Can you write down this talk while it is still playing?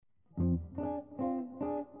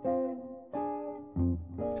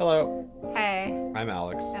Hello, Hey, I'm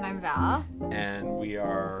Alex, and I'm Val. and we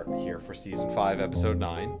are here for Season 5, Episode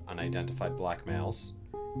 9, Unidentified Blackmails,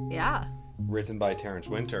 Yeah. written by Terrence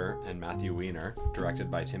Winter and Matthew Weiner, directed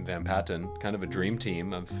by Tim Van Patten, kind of a dream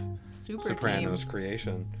team of Super Sopranos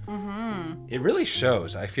creation. Mm-hmm. It really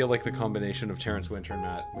shows. I feel like the combination of Terrence Winter and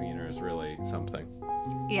Matt Weiner is really something.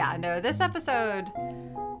 Yeah, no, this episode,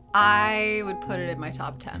 I would put it in my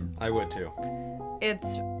top 10. I would too. It's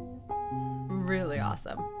really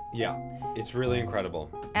awesome. Yeah, it's really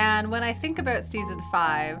incredible. And when I think about season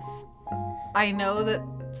 5, I know that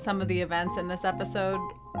some of the events in this episode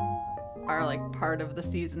are like part of the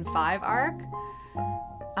season 5 arc.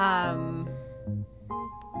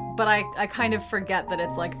 But I kind of forget that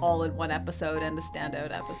it's like all in one episode and a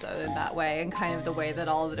standout episode in that way, and kind of the way that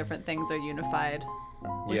all the different things are unified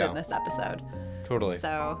within this episode. Totally.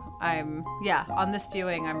 So on this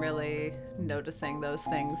viewing, I'm really noticing those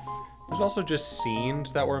things. There's also just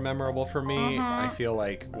scenes that were memorable for me. I feel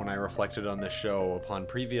like when I reflected on the show upon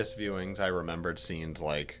previous viewings, I remembered scenes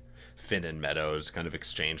like Finn and Meadows kind of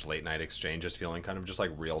late night exchanges, feeling kind of just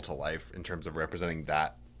like real to life in terms of representing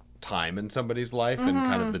that time in somebody's life, and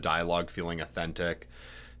kind of the dialogue feeling authentic.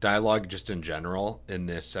 Dialogue just in general in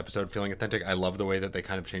this episode feeling authentic. I love the way that they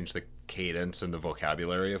kind of change the cadence and the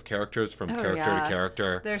vocabulary of characters from character to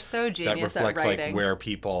character. They're so genius at writing. That reflects like where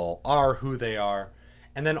people are, who they are.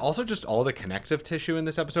 And then also just all the connective tissue in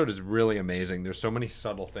this episode is really amazing. There's so many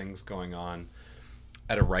subtle things going on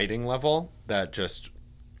at a writing level that just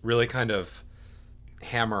really kind of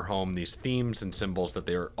hammer home these themes and symbols that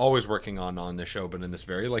they're always working on the show, but in this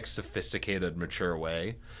very like sophisticated, mature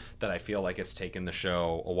way that I feel like it's taken the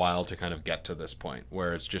show a while to kind of get to this point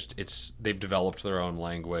where they've developed their own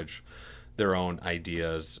language, their own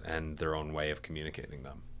ideas, and their own way of communicating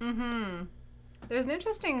them. Mm-hmm. There's an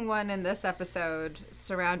interesting one in this episode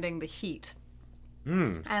surrounding the heat.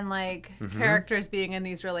 And like characters being in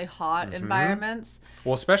these really hot environments.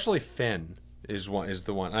 Well, especially Finn is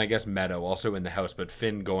the one, and I guess Meadow also in the house, but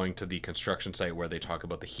Finn going to the construction site where they talk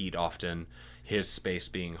about the heat often, his space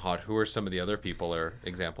being hot. Who are some of the other people or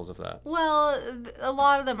examples of that? Well, a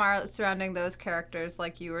lot of them are surrounding those characters,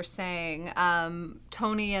 like you were saying.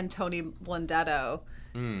 Tony and Tony Blundetto,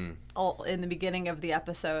 all in the beginning of the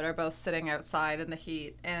episode, are both sitting outside in the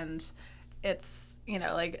heat, and it's,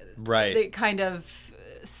 it kind of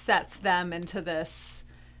sets them into this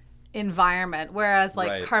environment, whereas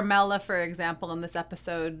like Carmela, for example, in this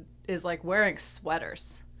episode is like wearing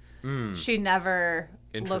sweaters. She never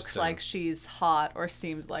looks like she's hot or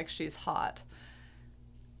seems like she's hot.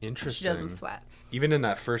 Interesting. She doesn't sweat. Even in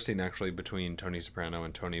that first scene, actually, between Tony Soprano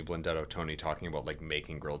and Tony Blundetto, Tony talking about like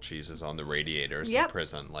making grilled cheeses on the radiators in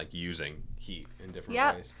prison, like using heat in different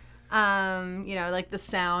ways. Like the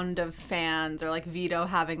sound of fans, or like Vito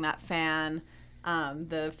having that fan.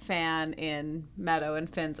 The fan in Meadow and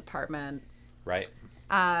Finn's apartment. Right.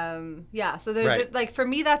 So there's like, for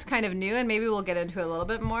me, that's kind of new, and maybe we'll get into it a little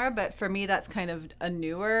bit more, but for me, that's kind of a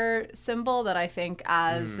newer symbol that I think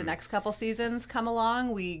as the next couple seasons come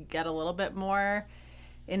along, we get a little bit more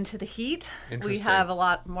into the heat. We have a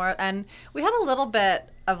lot more, and we had a little bit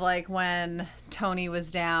of like when Tony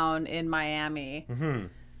was down in Miami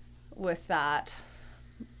with that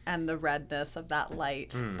and the redness of that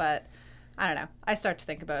light, but I don't know. I start to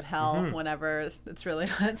think about hell whenever it's really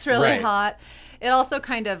hot. It also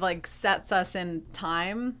kind of like sets us in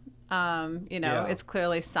time. It's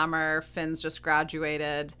clearly summer. Finn's just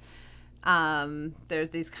graduated. There's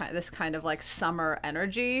this kind of like summer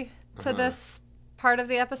energy to this part of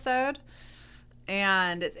the episode,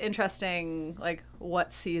 and it's interesting like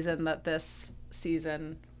what season that this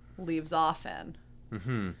season leaves off in.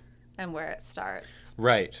 And where it starts.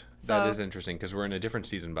 Right. That is interesting because we're in a different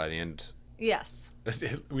season by the end. Yes.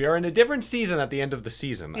 We are in a different season at the end of the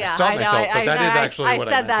season. Yeah, I stopped myself, but that is actually what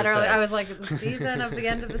I said that earlier. say. I was like, the season of the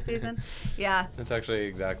end of the season? Yeah. That's actually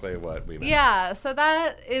exactly what we meant. Yeah, so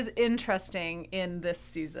that is interesting in this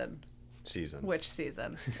season. Seasons. Which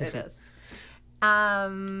season it is.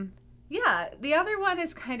 The other one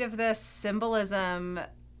is kind of this symbolism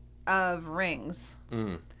of rings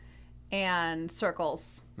and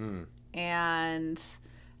circles. And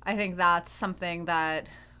I think that's something that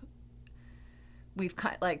we've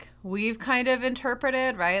kind of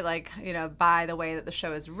interpreted, right? Like, by the way that the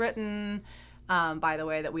show is written, by the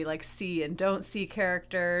way that we like see and don't see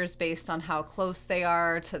characters based on how close they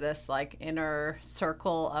are to this like inner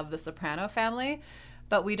circle of the Soprano family.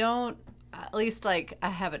 But we don't, at least like I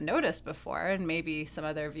haven't noticed before, and maybe some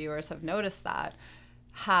other viewers have noticed that,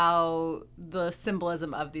 how the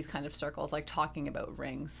symbolism of these kind of circles, like talking about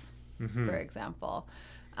rings, for example,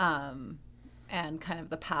 and kind of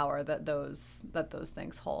the power that those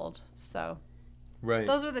things hold. So right.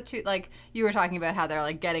 Those are the two, like, you were talking about how they're,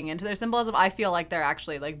 like, getting into their symbolism. I feel like they're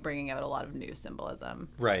actually, like, bringing out a lot of new symbolism.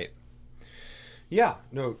 Right. Yeah.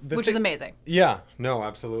 No. Which is amazing. Yeah. No,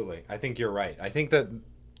 absolutely. I think you're right. I think that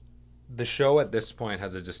the show at this point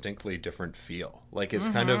has a distinctly different feel. Like, it's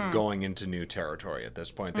kind of going into new territory at this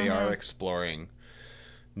point. They are exploring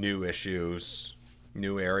new issues,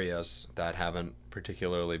 new areas that haven't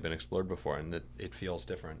particularly been explored before, and that it feels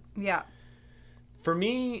different. Yeah. For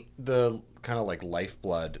me, the kind of like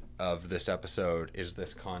lifeblood of this episode is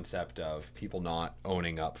this concept of people not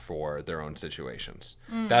owning up for their own situations.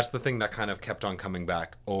 That's the thing that kind of kept on coming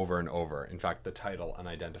back over and over. In fact, the title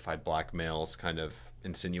Unidentified Black Males kind of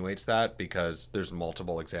insinuates that, because there's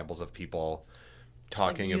multiple examples of people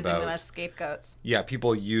talking like using about them as scapegoats. Yeah,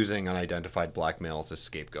 people using unidentified black males as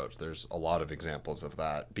scapegoats. There's a lot of examples of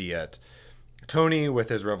that, be it Tony with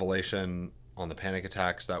his revelation on the panic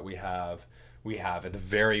attacks that we have at the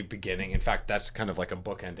very beginning. In fact, that's kind of like a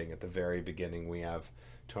book ending. At the very beginning, we have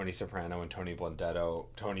Tony Soprano and Tony Blundetto.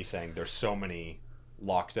 Tony saying there's so many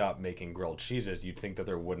locked up making grilled cheeses, you'd think that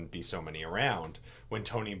there wouldn't be so many around, when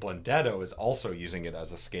Tony Blundetto is also using it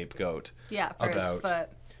as a scapegoat. Yeah, for his foot.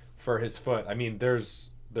 For his foot. I mean, there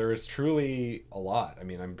is truly a lot. I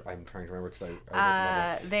mean, I'm trying to remember because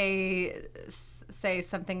I they say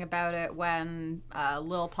something about it when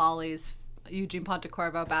Lil Polly's Eugene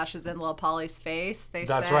Pontecorvo bashes in Lil Polly's face.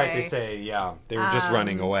 That's right. They say, yeah, they were just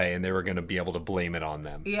running away and they were going to be able to blame it on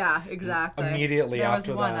them. Yeah, exactly. Immediately there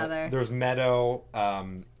after was one that, other. there's Meadow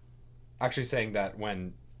actually saying that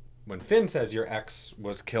when Finn says your ex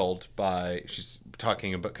was killed by, she's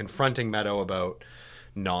talking about confronting Meadow about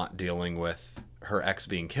not dealing with her ex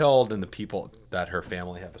being killed and the people that her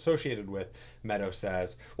family have associated with. Meadow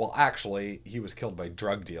says, well, actually, he was killed by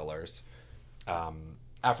drug dealers.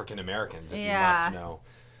 African Americans, if you must know.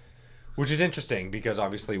 Which is interesting because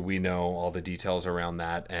obviously we know all the details around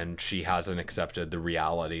that, and she hasn't accepted the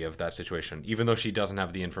reality of that situation. Even though she doesn't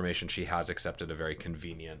have the information, she has accepted a very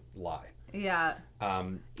convenient lie. Yeah.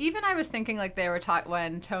 Even I was thinking, like, they were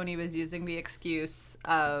when Tony was using the excuse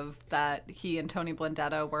of that he and Tony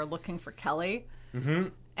Blundetto were looking for Kelly. Mm-hmm.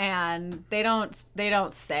 And they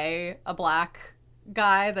don't say a black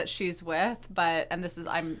guy that she's with, and this is,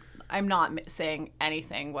 I'm not saying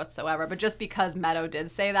anything whatsoever, but just because Meadow did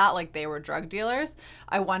say that, like they were drug dealers,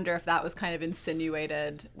 I wonder if that was kind of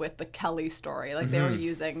insinuated with the Kelly story. Like they were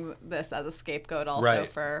using this as a scapegoat also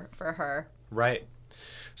for her. Right.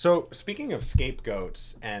 So speaking of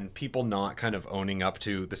scapegoats and people not kind of owning up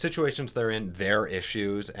to the situations they're in, their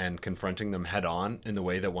issues, and confronting them head on in the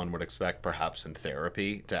way that one would expect perhaps in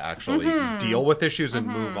therapy to actually deal with issues and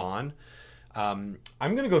move on. I'm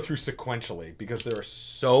going to go through sequentially because there are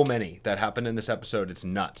so many that happen in this episode. It's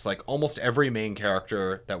nuts. Like almost every main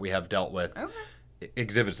character that we have dealt with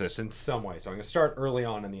exhibits this in some way. So I'm going to start early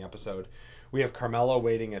on in the episode. We have Carmela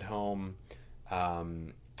waiting at home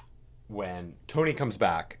when Tony comes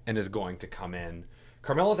back and is going to come in.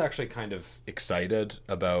 Carmela's actually kind of excited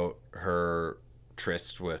about her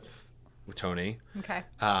tryst with Tony. Okay.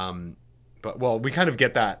 But we kind of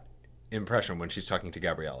get that impression when she's talking to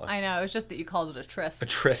Gabriella. I know. It was just that you called it a tryst. A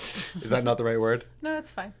tryst. Is that not the right word? No,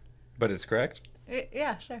 it's fine. But it's correct?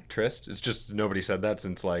 Yeah, sure. Tryst? It's just nobody said that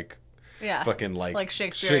since fucking like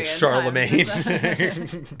Shakespearean Charlemagne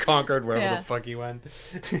conquered wherever the fuck he went.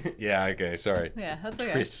 Yeah, okay, sorry. Yeah, that's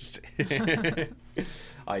okay. Tryst.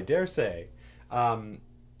 I dare say.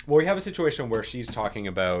 We have a situation where she's talking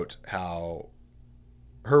about how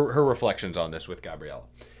her reflections on this with Gabriella.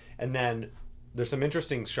 And then there's some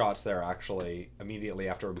interesting shots there, actually, immediately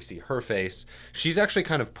after we see her face. She's actually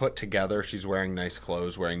kind of put together. She's wearing nice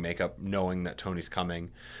clothes, wearing makeup, knowing that Tony's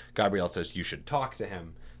coming. Gabrielle says, you should talk to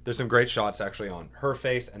him. There's some great shots, actually, on her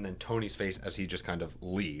face and then Tony's face as he just kind of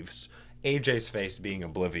leaves. AJ's face being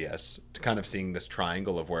oblivious to kind of seeing this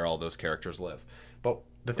triangle of where all those characters live. But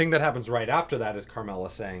the thing that happens right after that is Carmela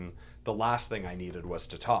saying, the last thing I needed was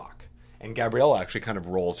to talk. And Gabriella actually kind of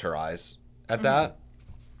rolls her eyes at that.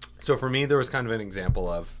 So for me, there was kind of an example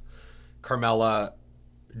of Carmela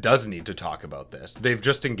does need to talk about this. They've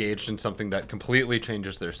just engaged in something that completely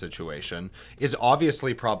changes their situation, is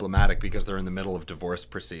obviously problematic because they're in the middle of divorce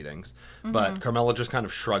proceedings. Mm-hmm. But Carmela just kind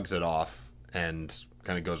of shrugs it off and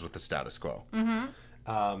kind of goes with the status quo.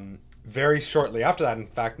 Mm-hmm. Very shortly after that, in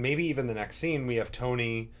fact, maybe even the next scene, we have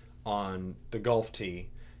Tony on the golf tee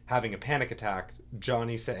having a panic attack.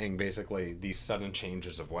 Johnny saying basically these sudden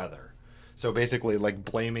changes of weather. So basically, like,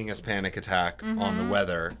 blaming his panic attack on the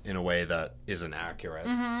weather in a way that isn't accurate.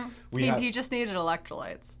 Mm-hmm. He just needed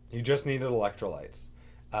electrolytes. He just needed electrolytes.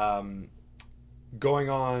 going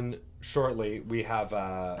on shortly, we have...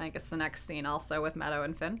 I think it's the next scene also with Meadow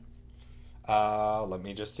and Finn. Let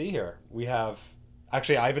me just see here. We have...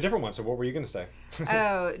 Actually, I have a different one, so what were you going to say?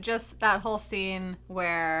 Oh, just that whole scene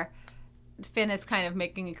where Finn is kind of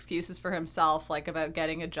making excuses for himself, like about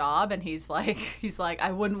getting a job, and he's like,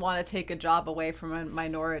 I wouldn't want to take a job away from a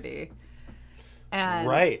minority. And,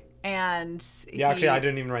 right. And actually, I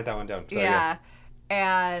didn't even write that one down. So, yeah.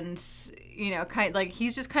 And, kind of like,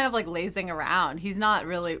 he's just kind of like lazing around. He's not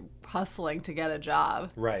really hustling to get a job.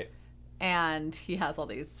 Right. And he has all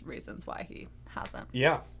these reasons why he hasn't.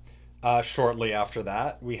 Yeah. Shortly after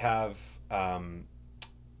that, we have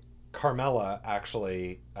Carmela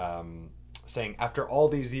actually saying, after all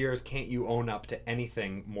these years, can't you own up to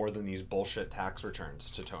anything more than these bullshit tax returns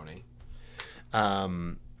to Tony?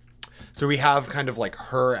 So we have kind of like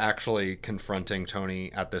her actually confronting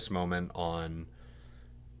Tony at this moment on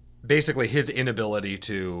basically his inability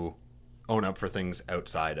to own up for things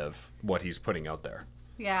outside of what he's putting out there.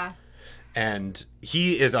 Yeah. And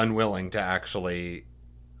he is unwilling to actually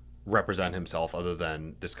represent himself other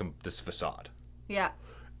than this facade. Yeah.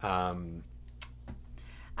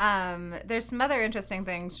 There's some other interesting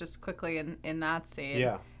things just quickly in that scene.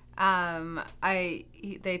 Yeah.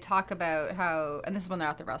 They talk about how, and this is when they're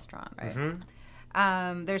at the restaurant, right?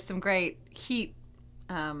 Mm-hmm. There's some great heat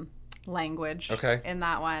language in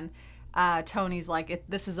that one. Tony's like,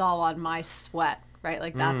 this is all on my sweat, right?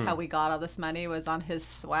 Like that's how we got all this money, was on his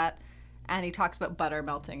sweat. And he talks about butter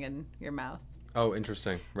melting in your mouth. Oh,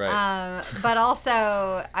 interesting. Right. But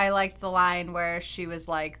also, I liked the line where she was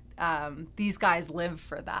like, these guys live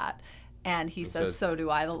for that. And he says, so do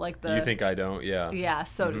I. You think I don't? Yeah. Yeah,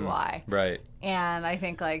 so do I. Right. And I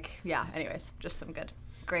think, anyways, just some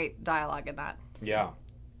great dialogue in that scene. Yeah.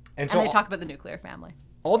 And they talk about the nuclear family.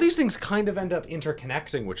 All these things kind of end up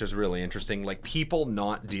interconnecting, which is really interesting. Like, people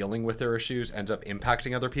not dealing with their issues ends up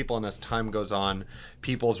impacting other people, and as time goes on,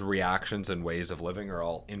 people's reactions and ways of living are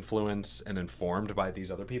all influenced and informed by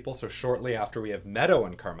these other people. So shortly after we have Meadow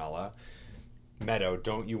and Carmela, Meadow,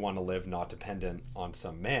 don't you want to live not dependent on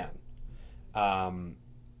some man?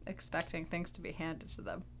 Expecting things to be handed to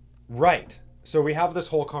them. Right. So we have this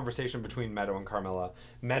whole conversation between Meadow and Carmela.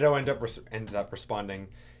 Meadow ends up responding,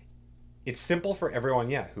 it's simple for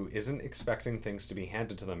everyone, who isn't expecting things to be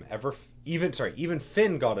handed to them. Even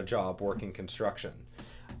Finn got a job working construction.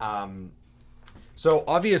 So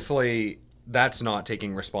obviously that's not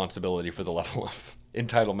taking responsibility for the level of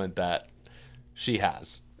entitlement that she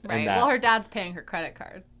has. Right. Well, her dad's paying her credit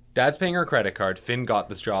card. Dad's paying her credit card. Finn got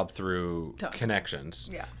this job through connections.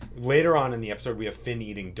 Yeah. Later on in the episode, we have Finn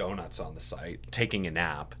eating donuts on the site, taking a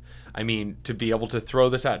nap. I mean, to be able to throw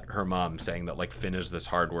this at her mom, saying that, like, Finn is this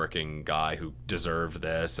hardworking guy who deserved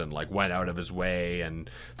this and, like, went out of his way and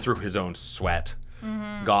through his own sweat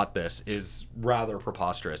got this, is rather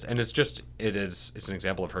preposterous. And it's an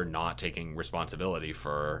example of her not taking responsibility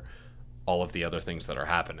for all of the other things that are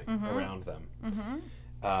happening around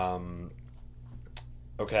them.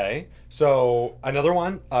 Okay, so another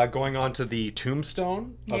one, going on to the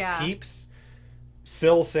tombstone of Peeps.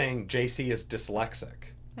 Syl saying JC is dyslexic.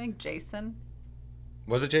 I think Jason.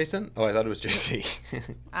 Was it Jason? Oh, I thought it was JC.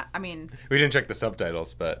 I mean... We didn't check the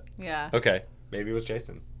subtitles, but... Yeah. Okay, maybe it was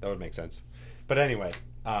Jason. That would make sense. But anyway,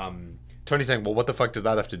 Tony's saying, well, what the fuck does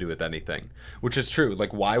that have to do with anything? Which is true.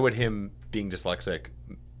 Like, why would him being dyslexic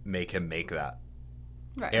make him make that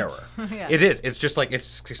error? Yeah. It is. It's just like,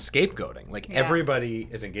 it's scapegoating. Like, everybody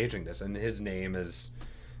is engaging this, and his name is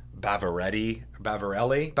Bavarelli. No,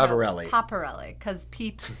 Paparelli, because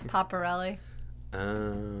Peeps Paparelli.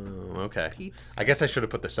 Oh, okay. Peeps. I guess I should have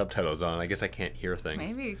put the subtitles on. I guess I can't hear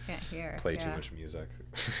things. Maybe you can't hear. Play too much music.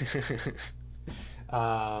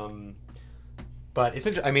 But it's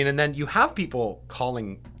interesting. I mean, and then you have people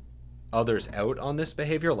calling others out on this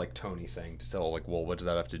behavior, like Tony saying to Syl, like, well, what does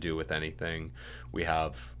that have to do with anything? We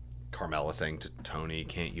have Carmela saying to Tony,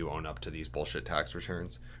 can't you own up to these bullshit tax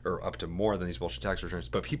returns, or up to more than these bullshit tax returns?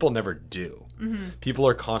 But people never do. People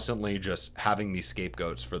are constantly just having these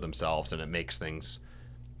scapegoats for themselves, and it makes things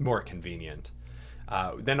more convenient.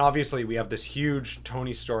 Then obviously we have this huge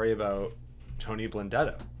Tony story about Tony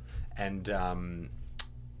Blendetto, and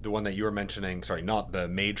the one that you were mentioning, sorry, not the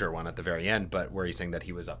major one at the very end, but where he's saying that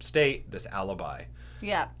he was upstate, this alibi.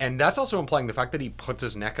 Yeah. And that's also implying the fact that he puts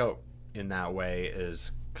his neck out in that way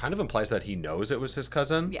is kind of implies that he knows it was his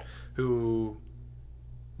cousin who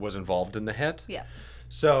was involved in the hit. Yeah.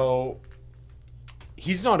 So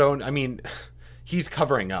he's not he's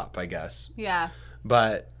covering up, I guess. Yeah.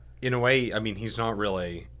 But in a way, I mean, he's not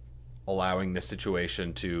really allowing the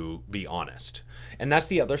situation to be honest. And that's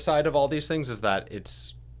the other side of all these things, is that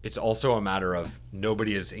it's it's also a matter of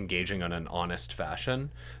nobody is engaging on an honest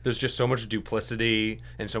fashion. There's just so much duplicity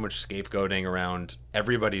and so much scapegoating around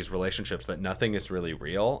everybody's relationships that nothing is really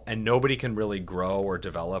real, and nobody can really grow or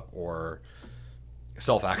develop or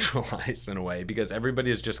self-actualize in a way, because everybody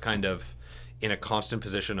is just kind of in a constant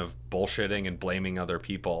position of bullshitting and blaming other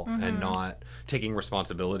people and not taking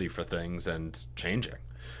responsibility for things and changing.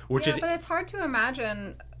 But it's hard to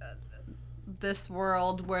imagine this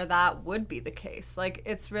world where that would be the case. Like,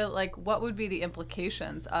 it's real. Like, what would be the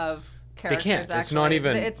implications of characters? They can't. It's not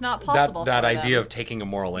even. It's not possible. That idea of taking a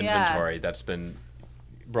moral inventory that's been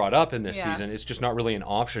brought up in this season, it's just not really an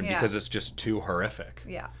option because it's just too horrific.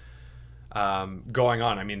 Yeah. Going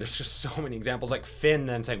on. I mean, there's just so many examples, like Finn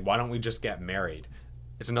then saying, "Why don't we just get married?"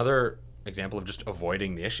 It's another example of just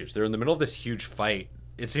avoiding the issues. They're in the middle of this huge fight.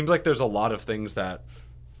 It seems like there's a lot of things that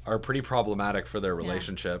are pretty problematic for their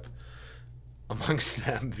relationship. Amongst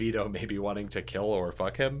them, Vito maybe wanting to kill or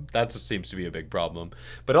fuck him. That seems to be a big problem.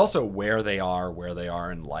 But also where they are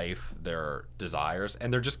in life, their desires,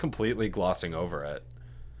 and they're just completely glossing over it.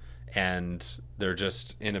 And they're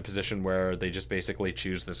just in a position where they just basically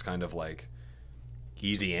choose this kind of like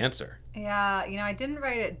easy answer. Yeah, I didn't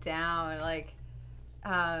write it down. Like,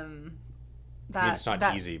 I mean, it's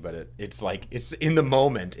not easy, but it's like, it's in the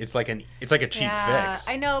moment. It's like a cheap fix.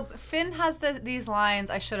 I know. Finn has these lines.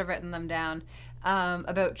 I should have written them down,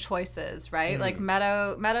 about choices, right? Like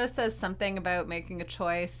Meadow says something about making a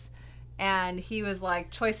choice, and he was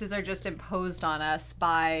like, choices are just imposed on us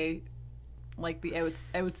by like the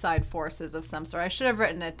outside forces of some sort. I should have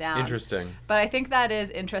written it down. Interesting. But I think that is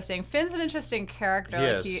interesting. Finn's an interesting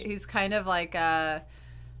character. He's kind of like a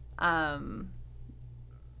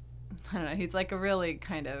I don't know, he's like a really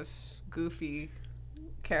kind of goofy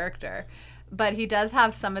character. But he does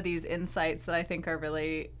have some of these insights that I think are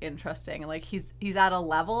really interesting. Like, he's at a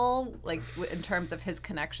level, like, in terms of his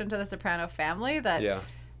connection to the Soprano family that,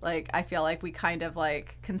 like, I feel like we kind of,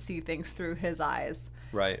 like, can see things through his eyes.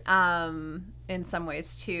 Right. In some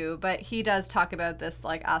ways, too. But he does talk about this,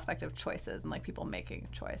 like, aspect of choices and, like, people making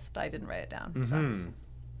a choice. But I didn't write it down.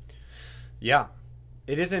 So. Yeah.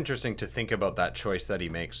 It is interesting to think about that choice that he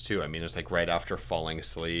makes, too. I mean, it's like right after falling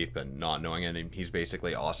asleep and not knowing anything, he's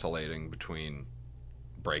basically oscillating between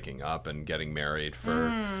breaking up and getting married for,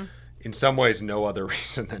 in some ways, no other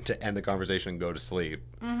reason than to end the conversation and go to sleep.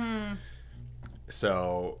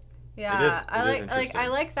 So, yeah, I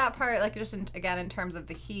like that part, like, just again, in terms of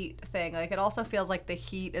the heat thing. Like, it also feels like the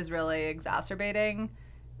heat is really exacerbating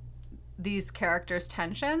these characters'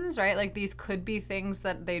 tensions, right? Like, these could be things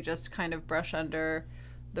that they just kind of brush under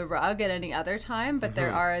the rug at any other time, but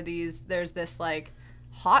there's this like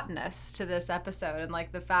hotness to this episode, and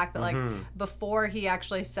like the fact that like before he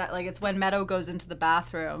actually said, like, it's when Meadow goes into the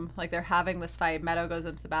bathroom, like they're having this fight, Meadow goes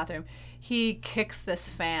into the bathroom, he kicks this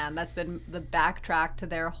fan that's been the backtrack to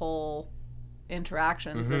their whole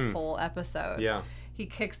interactions this whole episode. Yeah, he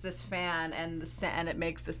kicks this fan and it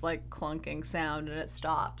makes this like clunking sound and it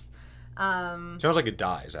stops. Sounds like it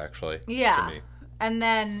dies, actually. Yeah. To me. And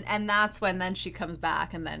that's when then she comes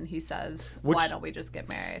back and then he says, why don't we just get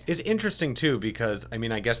married? It's interesting, too, because, I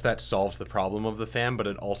mean, I guess that solves the problem of the fan, but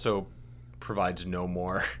it also provides no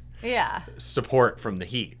more support from the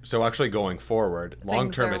heat. So actually going forward,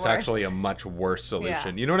 long term, it's actually a much worse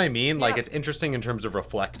solution. You know what I mean? Like, it's interesting in terms of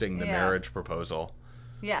reflecting the marriage proposal.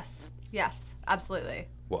 Yes, absolutely.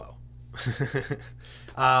 Whoa.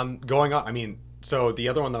 Going on, I mean, so the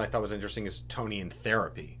other one that I thought was interesting is Tony in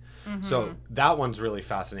therapy. So that one's really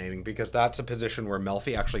fascinating because that's a position where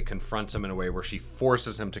Melfi actually confronts him in a way where she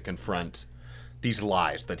forces him to confront these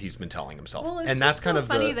lies that he's been telling himself. Well, it's and that's just kind so of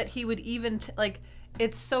funny that he would even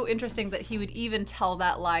it's so interesting that he would even tell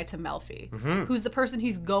that lie to Melfi, who's the person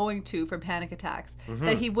he's going to for panic attacks,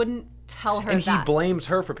 that he wouldn't tell her and that. He blames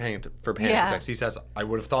her for panic attacks. He says, I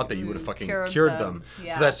would have thought that you would have fucking cured them.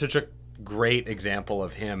 Yeah. So that's such a great example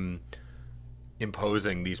of him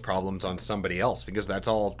imposing these problems on somebody else, because that's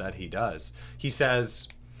all that he does. He says,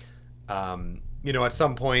 at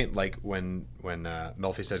some point, like when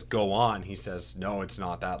Melfi says, go on, he says, no, it's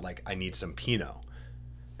not that. Like, I need some Pinot.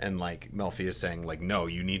 And like Melfi is saying, like, no,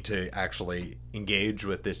 you need to actually engage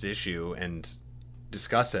with this issue and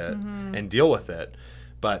discuss it and deal with it.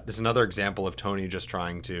 But there's another example of Tony just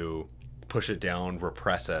trying to push it down,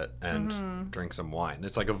 repress it, and drink some wine.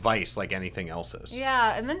 It's like a vice, like anything else is.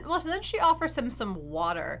 Yeah, and then she offers him some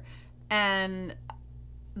water, and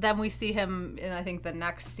then we see him. And I think the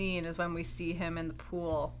next scene is when we see him in the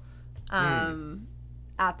pool,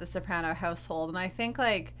 at the Soprano household. And I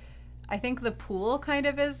think the pool kind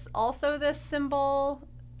of is also this symbol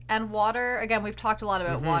and water. Again, we've talked a lot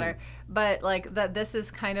about water, but like that this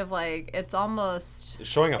is kind of like it's almost it's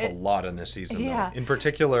showing up a lot in this season though. In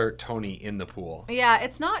particular, Tony in the pool. Yeah,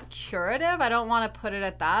 it's not curative. I don't want to put it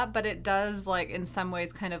at that, but it does like in some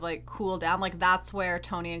ways kind of like cool down. Like that's where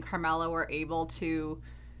Tony and Carmela were able to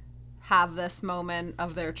have this moment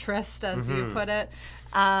of their tryst, as you put it.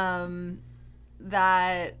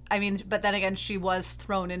 That, I mean, but then again, she was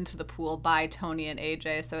thrown into the pool by Tony and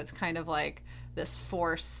AJ, so it's kind of like this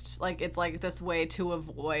forced, like, it's like this way to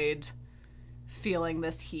avoid feeling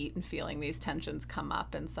this heat and feeling these tensions come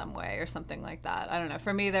up in some way or something like that. I don't know.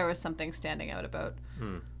 For me, there was something standing out about,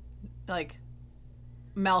 like,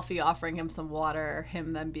 Melfi offering him some water,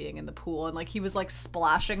 him then being in the pool, and, like, he was, like,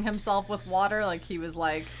 splashing himself with water, like, he was,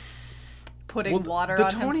 like, putting water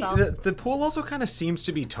on himself. The pool also kind of seems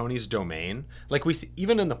to be Tony's domain. Like we see,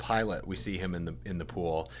 even in the pilot, we see him in the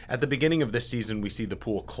pool. At the beginning of this season, we see the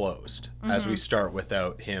pool closed as we start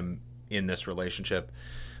without him in this relationship.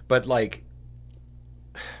 But like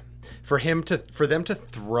for them to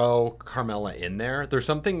throw Carmela in there, there's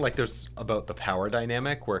something like there's about the power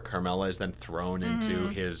dynamic where Carmela is then thrown into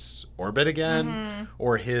his orbit again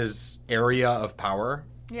or his area of power.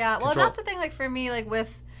 Yeah, well, that's the thing. Like for me, like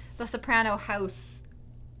with the Soprano house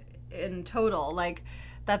in total, like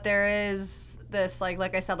that there is this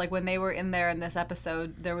like I said, like when they were in there in this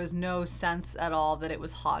episode, there was no sense at all that it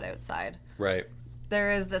was hot outside. Right.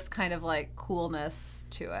 There is this kind of like coolness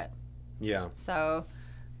to it. Yeah. So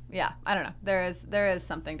yeah, I don't know. There is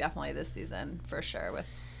something definitely this season for sure with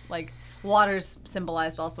like water's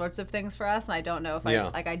symbolized all sorts of things for us, and I don't know if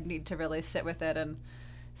I need to really sit with it and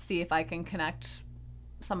see if I can connect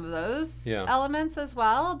some of those elements as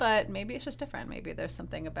well, but maybe it's just different. Maybe there's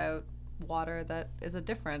something about water that is a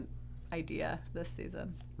different idea this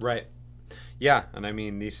season. Right. Yeah, and I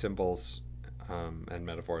mean these symbols and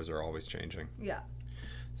metaphors are always changing. Yeah.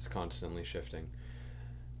 It's constantly shifting.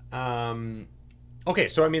 Okay,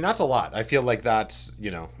 so I mean that's a lot. I feel like that's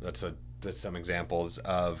some examples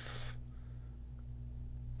of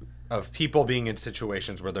people being in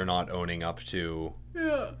situations where they're not owning up to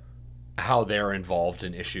how they're involved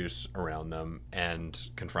in issues around them and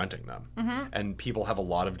confronting them. And people have a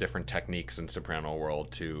lot of different techniques in Soprano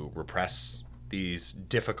world to repress these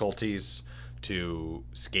difficulties, to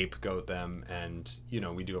scapegoat them. And,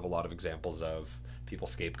 we do have a lot of examples of people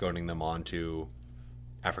scapegoating them onto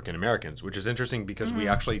African Americans, which is interesting because we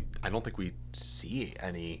actually, I don't think we see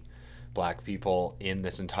any black people in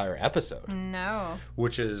this entire episode. No.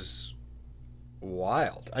 Which is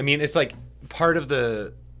wild. I mean, it's like part of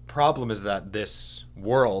the problem is that this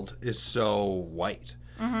world is so white.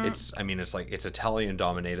 It's Italian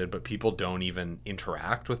dominated, but people don't even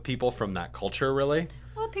interact with people from that culture really.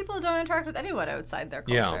 Well, people don't interact with anyone outside their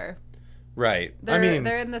culture. Yeah. Right. They're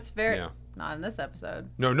in this not in this episode.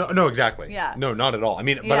 No, exactly. Yeah. No, not at all. I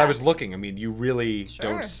mean, but I was looking. I mean, you really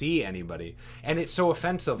don't see anybody, and it's so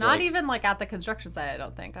offensive. Not even like at the construction site. I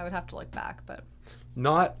don't think I would have to look back, but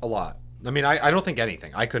not a lot. I mean, I don't think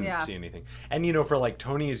anything. I couldn't see anything. And, for like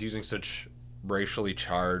Tony is using such racially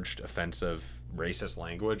charged, offensive, racist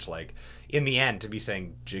language, like in the end to be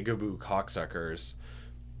saying jigaboo cocksuckers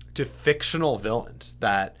to fictional villains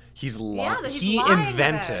that he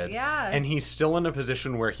invented. And he's still in a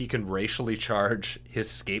position where he can racially charge his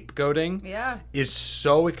scapegoating is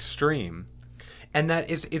so extreme. And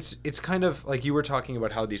that it's kind of like you were talking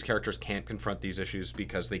about how these characters can't confront these issues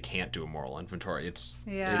because they can't do a moral inventory. It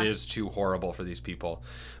is too horrible for these people.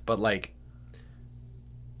 But like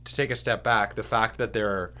to take a step back, the fact that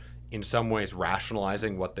they're in some ways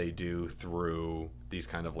rationalizing what they do through these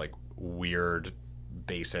kind of like weird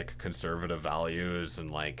basic conservative values and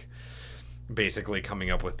like basically coming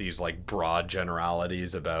up with these like broad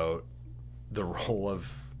generalities about the role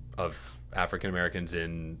of African Americans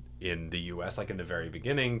in the US, like in the very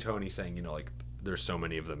beginning, Tony saying, like there's so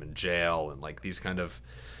many of them in jail and like these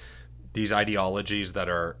ideologies that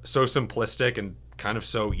are so simplistic and kind of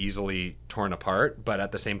so easily torn apart, but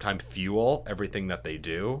at the same time fuel everything that they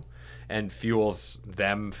do and fuels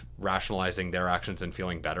them rationalizing their actions and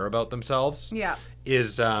feeling better about themselves.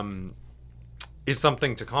 Is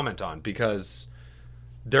something to comment on because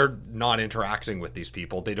they're not interacting with these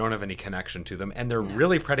people. They don't have any connection to them, and they're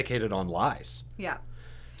really predicated on lies.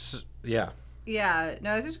 So, no,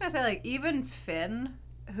 I was just gonna say, like, even Finn,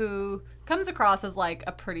 who comes across as like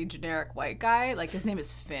a pretty generic white guy, like his name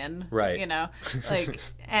is Finn, right? Like,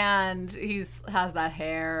 and has that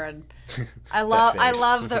hair, and I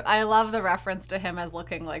love the reference to him as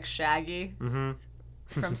looking like Shaggy from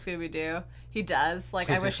Scooby-Doo. He does. Like,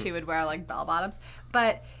 I wish he would wear like bell bottoms,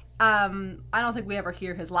 but I don't think we ever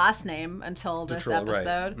hear his last name until this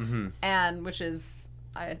episode, right. And which is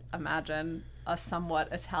I imagine, a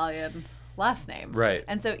somewhat Italian last name. Right.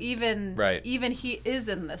 And so even he is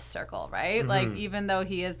in this circle, right? Like, even though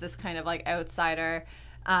he is this kind of like outsider,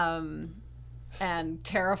 and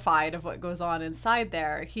terrified of what goes on inside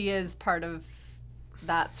there, he is part of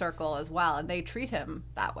that circle as well, and they treat him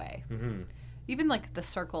that way. Even like the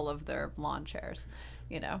circle of their lawn chairs,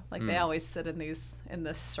 like they always sit in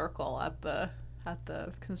this circle at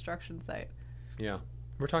the construction site. Yeah,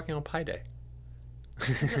 we're talking on Pi Day.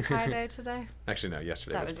 Is it Pi Day today? Actually, no,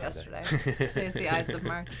 yesterday. That was yesterday. Today's the Ides of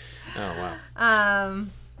March. Oh wow.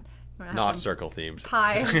 Not circle themes.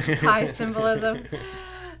 Pi symbolism.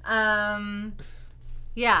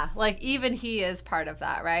 Yeah, like even he is part of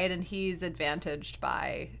that, right? And he's advantaged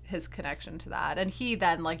by his connection to that. And he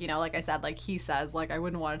then, like, like I said, like he says, like, I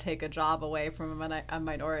wouldn't want to take a job away from a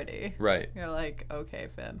minority. Right. You're like, okay,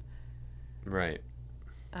 Finn. Right.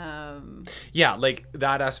 Yeah, like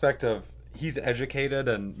that aspect of he's educated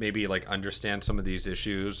and maybe like understands some of these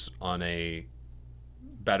issues on a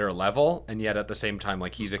better level, and yet at the same time,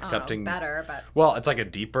 like he's accepting better, but well, it's like a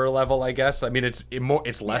deeper level, I guess. I mean, it's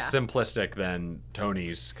less simplistic than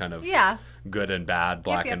Tony's kind of good and bad,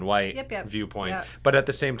 black and white viewpoint. Yep. But at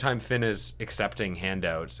the same time, Finn is accepting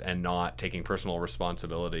handouts and not taking personal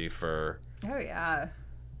responsibility for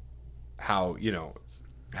how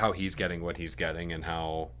he's getting what he's getting and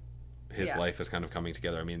how his life is kind of coming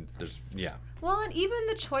together. I mean, there's well, and even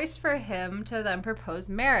the choice for him to then propose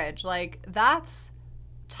marriage, like that's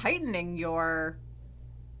tightening your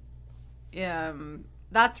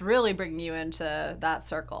that's really bringing you into that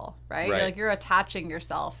circle, right? Like you're attaching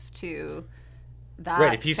yourself to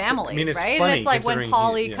that if he's, family, I mean, it's right? funny, And it's like when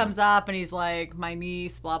Polly comes up and he's like, my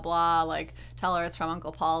niece, blah blah, like tell her it's from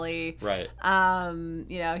Uncle Polly, right?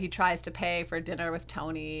 He tries to pay for dinner with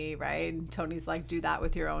Tony, right? And Tony's like, do that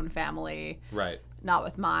with your own family, right? Not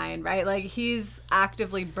with mine, right? Like he's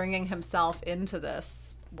actively bringing himself into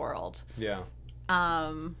this world.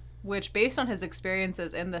 Which, based on his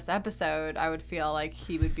experiences in this episode, I would feel like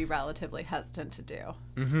he would be relatively hesitant to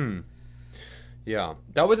do. Yeah,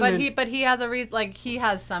 that was. But he has a reason. Like he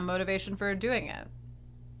has some motivation for doing it.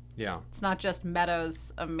 Yeah, it's not just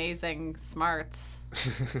Meadows' amazing smarts.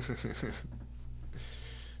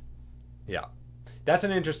 Yeah, that's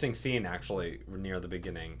an interesting scene actually near the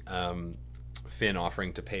beginning. Finn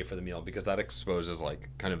offering to pay for the meal, because that exposes like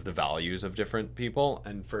kind of the values of different people,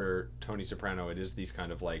 and for Tony Soprano it is these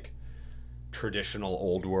kind of like traditional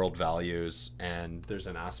old world values, and there's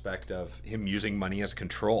an aspect of him using money as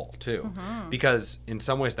control too, because in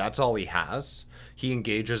some ways that's all he has. He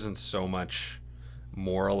engages in so much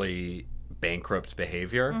morally bankrupt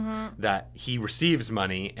behavior that he receives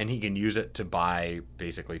money and he can use it to buy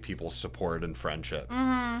basically people's support and friendship.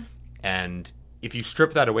 And if you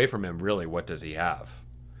strip that away from him, really, what does he have?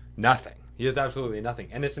 Nothing. He has absolutely nothing.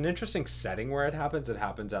 And it's an interesting setting where it happens. It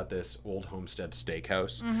happens at this old Homestead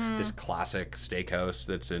steakhouse, this classic steakhouse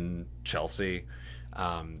that's in Chelsea,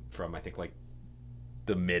 from I think like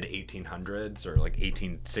the mid 1800s or like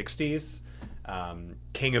 1860s.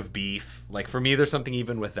 King of beef. Like for me, there's something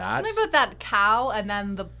even with that. Something about that cow and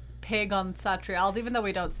then the pig on Satrials, even though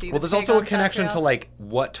we don't see. Well, there's also a connection to like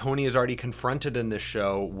what Tony has already confronted in this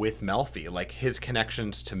show with Melfi, like his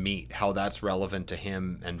connections to meat, how that's relevant to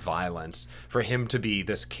him and violence. For him to be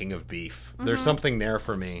this king of beef, there's something there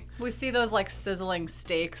for me. We see those like sizzling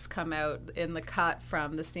steaks come out in the cut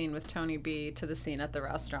from the scene with Tony B to the scene at the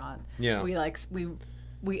restaurant. Yeah,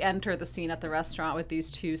 we enter the scene at the restaurant with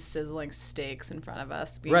these two sizzling steaks in front of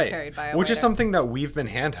us being carried by a which waiter. is something that we've been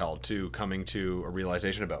handheld to coming to a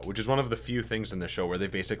realization about, which is one of the few things in the show where they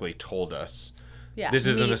basically told us this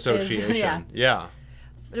is an association.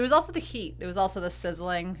 But it was also the heat. It was also the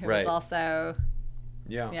sizzling. It was also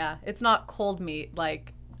it's not cold meat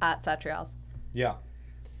like at Satrials. There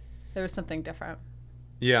was something different.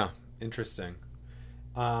 Interesting.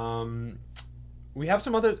 We have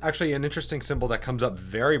some other, actually, an interesting symbol that comes up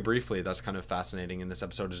very briefly that's kind of fascinating in this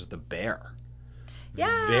episode is the bear.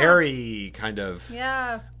 Very kind of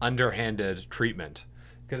underhanded treatment.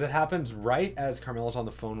 Because it happens right as Carmela's on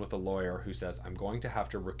the phone with a lawyer who says, I'm going to have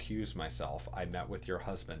to recuse myself. I met with your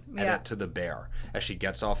husband. Edit to the bear. As she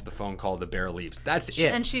gets off the phone call, the bear leaves. That's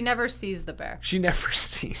it. And she never sees the bear. She never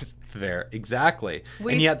sees the bear. Exactly.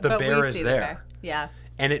 And yet the bear is there.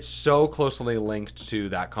 And it's so closely linked to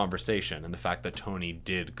that conversation and the fact that Tony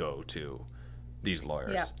did go to these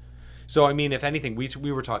lawyers. So, I mean, if anything,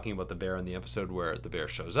 we were talking about the bear in the episode where the bear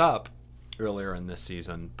shows up earlier in this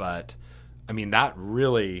season, but, I mean, that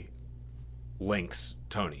really links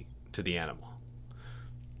Tony to the animal.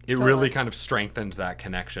 It really kind of strengthens that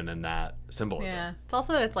connection and that symbolism. Yeah. It's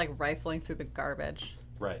also that it's like rifling through the garbage.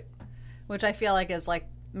 Right. which I feel like is like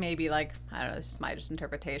maybe like, I don't know, it's just my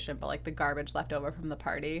interpretation, but like the garbage left over from the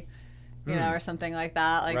party, you know, or something like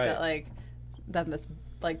that. Like that, like then this,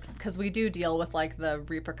 like, because we do deal with like the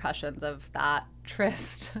repercussions of that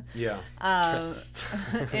tryst. Yeah. Tryst.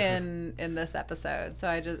 in this episode. So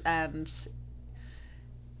I just, and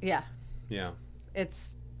yeah. Yeah.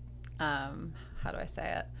 It's, how do I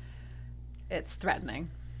say it? It's threatening.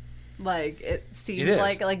 Like, it seemed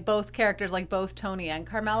like both characters, like both Tony and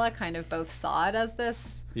Carmela, kind of both saw it as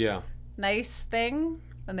this nice thing.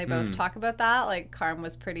 And they both talk about that. Like, Carm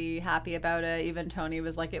was pretty happy about it. Even Tony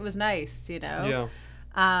was like, it was nice, you know?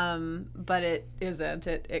 Yeah. But it isn't.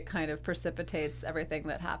 It kind of precipitates everything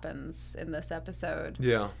that happens in this episode.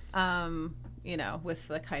 Yeah. You know, with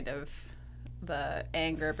the kind of the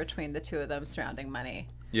anger between the two of them surrounding money.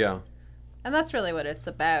 Yeah. And that's really what it's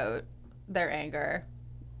about, their anger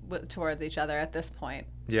towards each other at this point.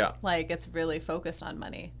 Yeah. Like, it's really focused on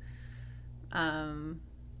money. And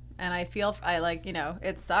I feel, like, you know,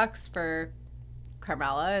 it sucks for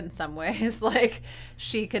Carmela in some ways. Like,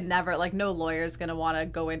 she could never, like, no lawyer's going to want to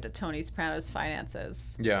go into Tony Soprano's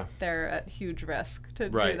finances. Yeah. They're at huge risk to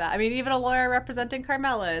do that. I mean, even a lawyer representing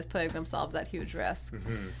Carmela is putting themselves at huge risk.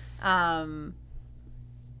 Mm-hmm.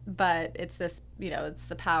 But it's this, you know, it's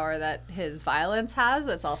the power that his violence has,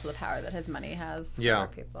 but it's also the power that his money has for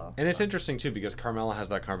people. And it's interesting, too, because Carmela has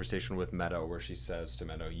that conversation with Meadow where she says to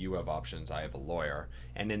Meadow, you have options, I have a lawyer.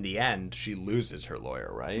 And in the end, she loses her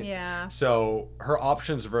lawyer, right? Yeah. So her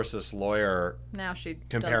options versus lawyer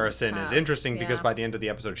comparison is interesting because by the end of the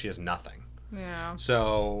episode, she has nothing. Yeah.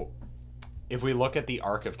 So if we look at the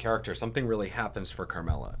arc of character, something really happens for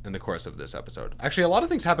Carmela in the course of this episode. Actually, a lot of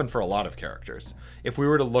things happen for a lot of characters. If we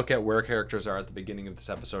were to look at where characters are at the beginning of this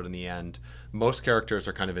episode and the end, most characters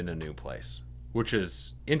are kind of in a new place, which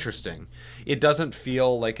is interesting. It doesn't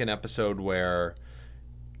feel like an episode where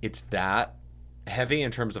it's that heavy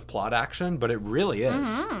in terms of plot action, but it really is.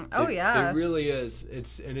 Mm-hmm. Oh, yeah. It really is.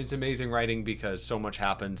 It's amazing writing because so much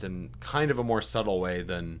happens in kind of a more subtle way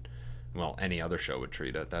than, well, any other show would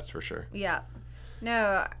treat it, that's for sure. Yeah.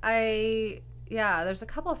 No, there's a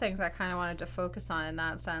couple of things I kind of wanted to focus on in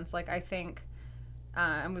that sense. Like, I think,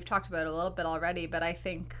 and we've talked about it a little bit already, but I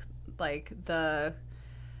think, like, the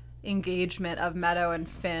engagement of Meadow and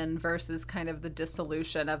Finn versus kind of the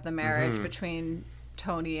dissolution of the marriage between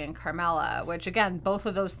Tony and Carmela, which, again, both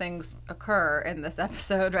of those things occur in this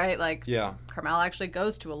episode, right? Like, Carmela actually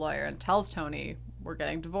goes to a lawyer and tells Tony, we're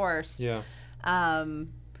getting divorced. Yeah.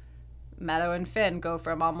 Meadow and Finn go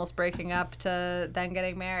from almost breaking up to then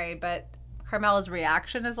getting married, but Carmela's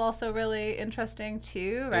reaction is also really interesting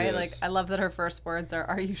too, right? Like, I love that her first words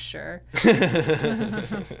are you sure?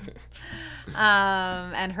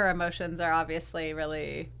 And her emotions are obviously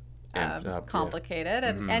really complicated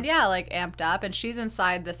and like amped up, and she's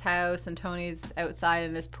inside this house and Tony's outside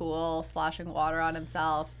in his pool splashing water on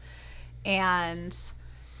himself, and,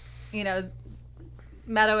 you know,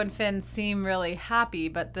 Meadow and Finn seem really happy,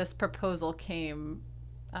 but this proposal came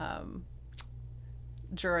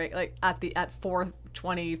during, like, at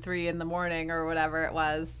 4:23 in the morning or whatever it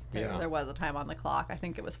was. There was a time on the clock. I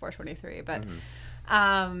think it was 4:23, but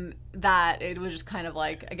that it was just kind of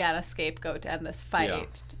like, again, a scapegoat to end this fight.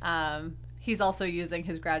 Yeah. He's also using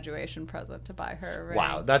his graduation present to buy her a ring.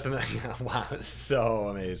 Wow, wow, so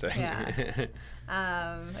amazing. Yeah.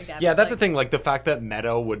 Again, yeah, that's the thing. Like, the fact that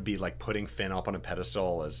Meadow would be, like, putting Finn up on a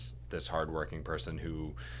pedestal as this hardworking person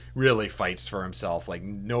who really fights for himself. Like,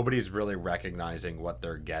 nobody's really recognizing what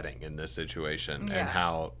they're getting in this situation and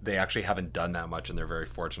how they actually haven't done that much, and they're very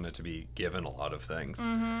fortunate to be given a lot of things.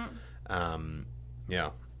 Yeah.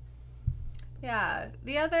 Yeah.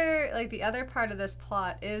 The other part of this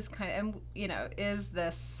plot is kind of, you know, is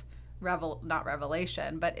this not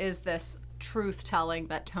revelation, but is this truth-telling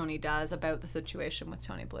that Tony does about the situation with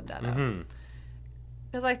Tony Blundetto.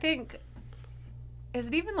 Because I think, is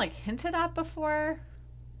it even, like, hinted at before?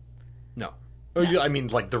 No. Oh, I mean,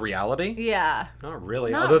 like, the reality? Yeah. Not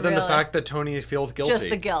really. Other than the fact that Tony feels guilty. Just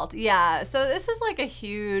the guilt. Yeah. So this is, like, a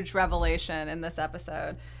huge revelation in this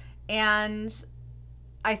episode. And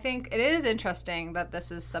I think it is interesting that this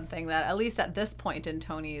is something that, at least at this point in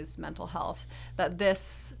Tony's mental health, that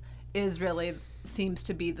this is really seems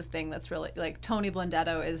to be the thing that's really, like, Tony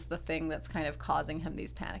Blundetto is the thing that's kind of causing him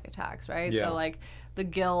these panic attacks, right? Yeah. So, like, the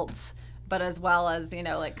guilt, but as well as, you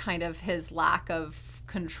know, like, kind of his lack of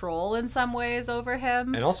control in some ways over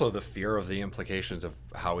him. And also the fear of the implications of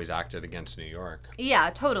how he's acted against New York. Yeah,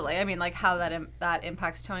 totally. I mean, like, how that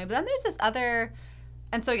impacts Tony. But then there's this other,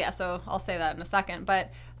 and so, yeah, so I'll say that in a second, but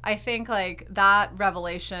I think, like, that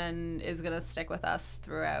revelation is going to stick with us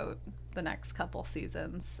throughout the next couple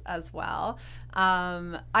seasons as well.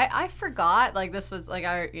 I forgot, like, this was like,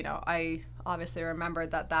 I obviously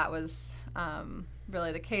remembered that was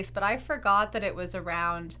really the case, but I forgot that it was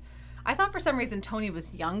around, I thought for some reason Tony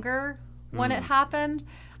was younger when it happened.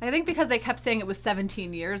 I think because they kept saying it was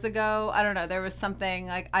 17 years ago. I don't know. There was something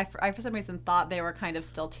like I for some reason thought they were kind of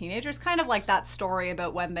still teenagers, kind of like that story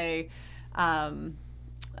about when they, that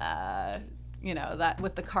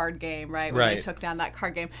with the card game, right? When they took down that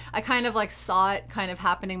card game. I kind of like saw it kind of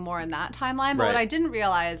happening more in that timeline. But what I didn't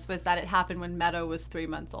realize was that it happened when Meadow was 3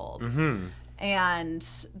 months old. Mm-hmm. And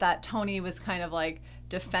that Tony was kind of like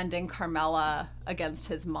defending Carmela against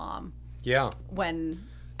his mom. Yeah. They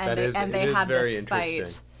had this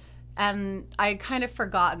fight. And I'd kind of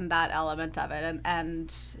forgotten that element of it,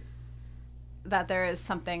 and that there is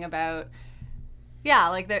something about,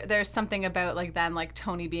 there's something about like then like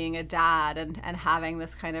Tony being a dad and having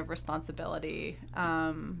this kind of responsibility.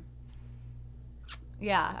 I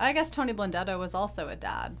guess Tony Blundetto was also a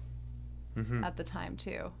dad at the time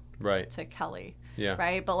too. Right. To Kelly. Yeah.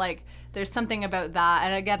 Right? But like there's something about that.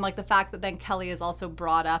 And again, like the fact that then Kelly is also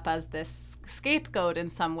brought up as this scapegoat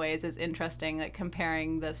in some ways is interesting. Like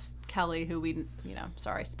comparing this Kelly who we,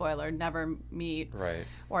 sorry, spoiler, never meet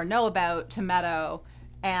or know about to Meadow,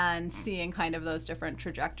 and seeing kind of those different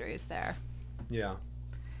trajectories there. Yeah.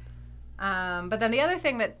 But then the other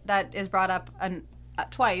thing that is brought up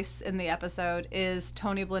twice in the episode is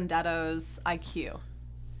Tony Blundetto's IQ.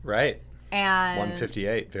 Right. And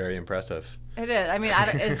 158, very impressive. It is. I mean,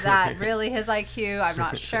 is that really his IQ? I'm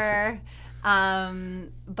not sure.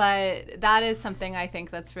 But that is something I think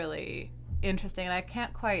that's really interesting, and I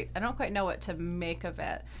don't quite know what to make of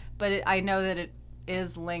it. But I know that it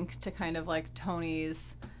is linked to kind of like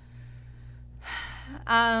Tony's,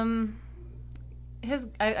 I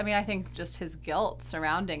think just his guilt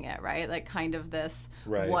surrounding it, right? Like kind of this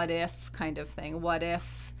what if kind of thing. What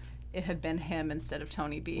if it had been him instead of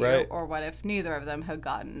Tony B, or what if neither of them had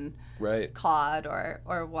gotten caught,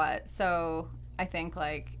 or what. So I think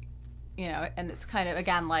like, and it's kind of,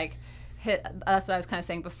 again, like that's what I was kind of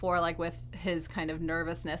saying before, like with his kind of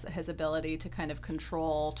nervousness, his ability to kind of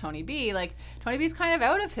control Tony B, like Tony B's kind of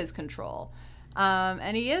out of his control.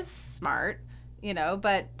 And he is smart,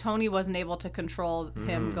 but Tony wasn't able to control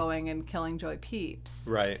him going and killing Joey Peeps.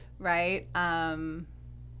 Right. Right.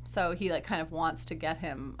 So he like kind of wants to get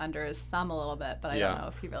him under his thumb a little bit, but I don't know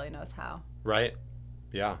if he really knows how. Right.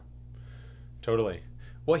 Yeah. Totally.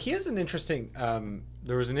 Well, he has an interesting,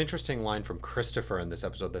 there was an interesting line from Christopher in this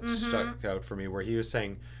episode that stuck out for me, where he was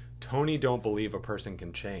saying, Tony don't believe a person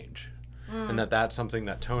can change. And that's something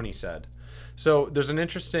that Tony said. So there's an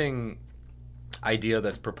interesting idea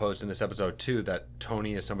that's proposed in this episode too, that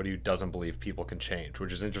Tony is somebody who doesn't believe people can change,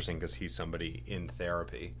 which is interesting because he's somebody in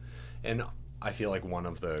therapy. And I feel like one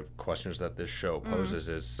of the questions that this show poses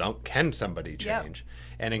is, can somebody change?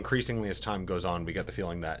 Yep. And increasingly as time goes on, we get the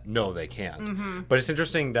feeling that no, they can't. But it's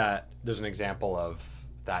interesting that there's an example of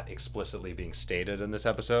that explicitly being stated in this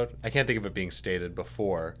episode. I can't think of it being stated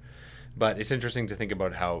before, but it's interesting to think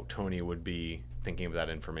about how Tony would be thinking of that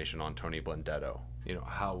information on Tony Blundetto.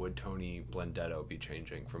 How would Tony Blundetto be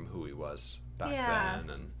changing from who he was back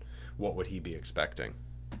then, and what would he be expecting?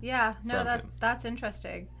 Yeah, no, that's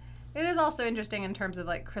interesting. It is also interesting in terms of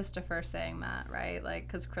like Christopher saying that, right? Like,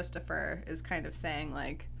 because Christopher is kind of saying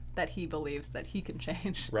like that he believes that he can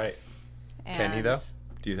change. Right. Can he though?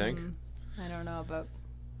 Do you think? I don't know about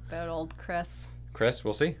old Chris. Chris,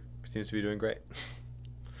 we'll see. He seems to be doing great.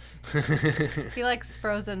 He likes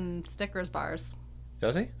frozen Snickers bars.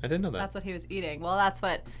 Does he? I didn't know that. That's what he was eating. Well, that's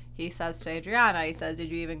what he says to Adriana. He says, "Did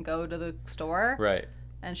you even go to the store?" Right.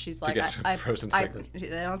 And she's like, frozen Snickers. They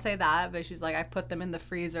don't say that, but she's like, I put them in the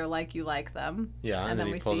freezer like you like them. Yeah, and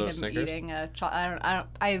then we see him Snickers? eating a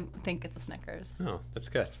I think it's a Snickers. Oh, that's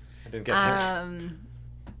good. I didn't get that.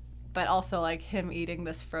 But also like him eating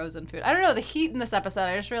this frozen food. I don't know, the heat in this episode,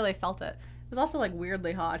 I just really felt it. It was also like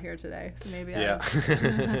weirdly hot here today, so maybe I was...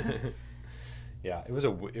 Yeah, it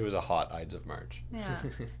was a hot Ides of March. Yeah.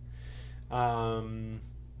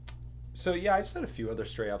 So yeah, I just had a few other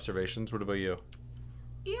stray observations. What about you?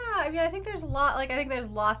 Yeah, I mean, I think there's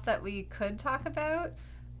lots that we could talk about.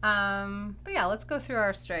 But yeah, let's go through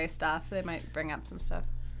our stray stuff. They might bring up some stuff.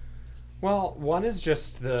 Well, one is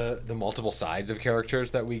just the multiple sides of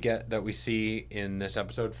characters that we see in this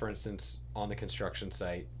episode. For instance, on the construction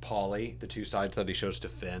site, Paulie, the two sides that he shows to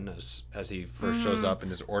Finn as he first shows up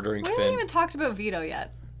and is ordering Finn. We haven't even talked about Vito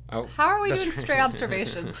yet. Oh, how are we doing stray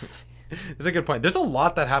observations? That's a good point. There's a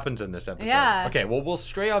lot that happens in this episode. Yeah. Okay, well, we'll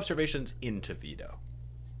stray observations into Vito.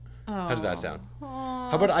 How does that sound?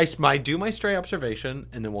 Aw. How about I do my stray observation,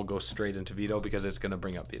 and then we'll go straight into Vito because it's going to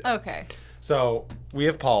bring up Vito. Okay. So we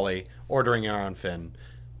have Polly ordering her on Finn.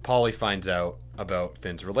 Polly finds out about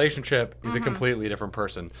Finn's relationship. He's a completely different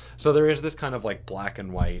person. So there is this kind of like black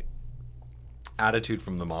and white attitude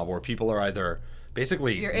from the mob where people are either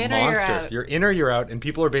basically You're in or monsters. you're out. You're in or you're out, and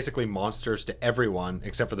people are basically monsters to everyone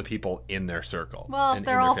except for the people in their circle. Well, and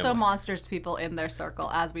they're in their also family. monsters to people in their circle,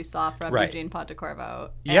 as we saw from Right. Eugene Pontecorvo.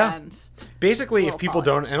 Yeah. And Basically, if Little people Polly.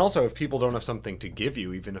 don't, and also if people don't have something to give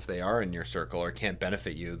you, even if they are in your circle or can't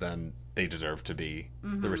benefit you, then they deserve to be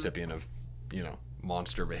the recipient of,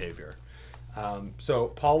 monster behavior. So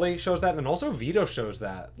Polly shows that, and also Vito shows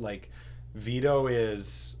that. Like, Vito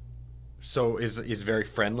is very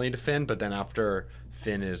friendly to Finn, but then after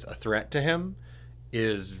Finn is a threat to him,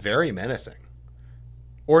 is very menacing.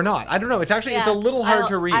 Or not. I don't know. It's actually it's a little hard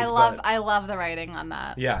to read. I but love the writing on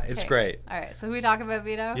that. yeah, it's Okay. great. All right, so we talk about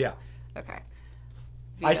Vito? Yeah. Okay.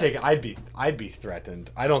 I Vito. take it. I'd be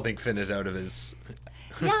threatened. I don't think Finn is out of his.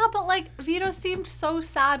 Yeah, but like Vito seemed so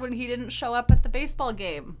sad when he didn't show up at the baseball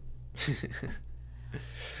game.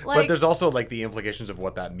 But there's also like the implications of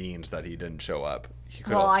what that means that he didn't show up. He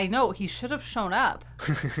could well, I know he should have shown up.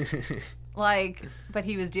 But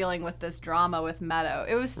he was dealing with this drama with Meadow.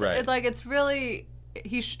 It was Right. it's like it's really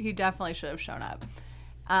he definitely should have shown up.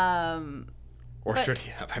 or but- should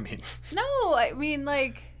he have? I mean, No, I mean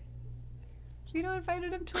like Vito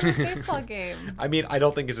invited him to a baseball game. I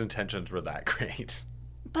don't think his intentions were that great.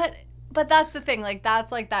 But that's the thing. Like that's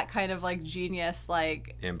like that kind of like genius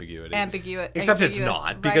like Ambiguity. Except it's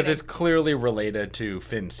not because it's clearly related to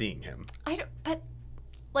Finn seeing him. I don't. But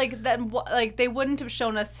like then like they wouldn't have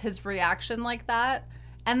shown us his reaction like that.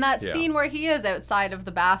 And that Yeah. scene where he is outside of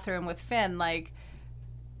the bathroom with Finn, like,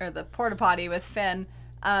 or the porta potty with Finn,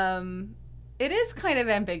 it is kind of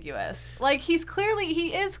ambiguous. Like he is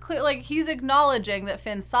clear, like he's acknowledging that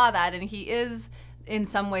Finn saw that, and he is in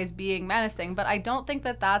some ways being menacing. But I don't think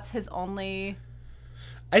that that's his only.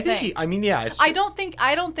 I think thing. it's. I don't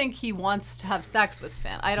think he wants to have sex with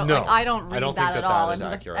Finn. I don't. No, like, I don't read I don't that think at that all. is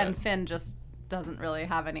accurate. And Finn just doesn't really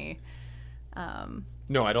have any.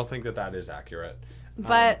 No, I don't think that is accurate.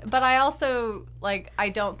 But I also like I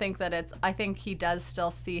don't think that it's I think he does still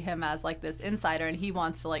see him as like this insider, and he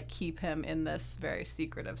wants to like keep him in this very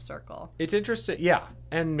secretive circle. It's interesting, yeah,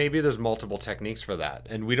 and maybe there's multiple techniques for that,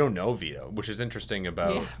 and we don't know Vito, which is interesting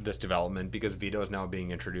about this development because Vito is now being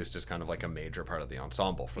introduced as kind of like a major part of the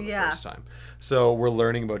ensemble for the first time. So we're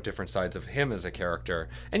learning about different sides of him as a character,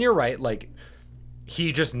 and you're right, like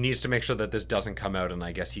he just needs to make sure that this doesn't come out, and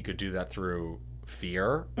I guess he could do that through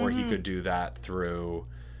fear, or he could do that through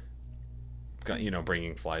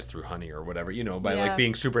bringing flies through honey or whatever, by like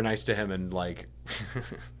being super nice to him and like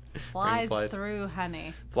Flies through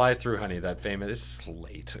honey. Flies through honey, that famous. It's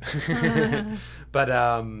late. but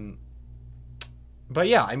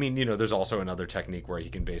yeah, I mean, there's also another technique where he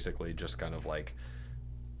can basically just kind of like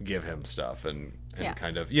give him stuff and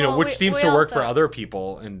kind of which seems to work for other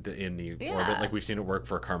people in the orbit. Like we've seen it work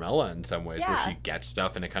for Carmella in some ways, where she gets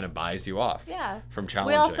stuff and it kind of buys you off from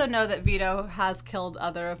challenging. We also know that Vito has killed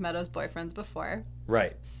other of Meadow's boyfriends before.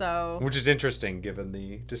 Right. So which is interesting given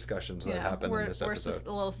the discussions that happened in this episode.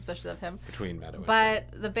 We're a little suspicious of him. Between Meadow and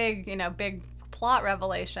Finn. The big plot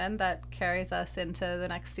revelation that carries us into the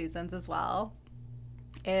next seasons as well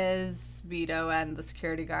is Vito and the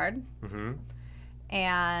security guard. Mm-hmm.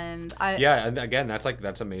 And and again,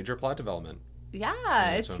 that's a major plot development.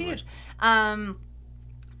 Yeah, it's huge.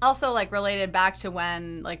 Also, like related back to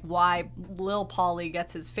when why Lil Polly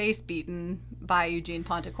gets his face beaten by Eugene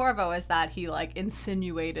Pontecorvo is that he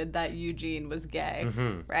insinuated that Eugene was gay,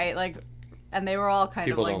 right? And they were all kind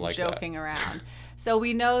People of don't like joking around. So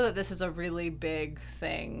we know that this is a really big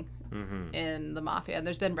thing in the mafia, and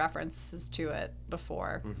there's been references to it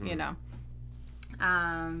before,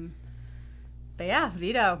 But yeah,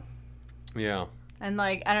 Vito. Yeah. And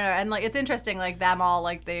I don't know, and it's interesting, them all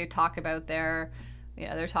they talk about their,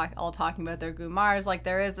 they're all talking about their Gumars.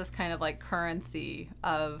 There is this kind of currency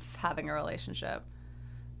of having a relationship.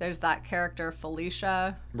 There's that character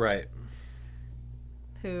Felicia, right,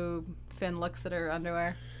 who Finn looks at her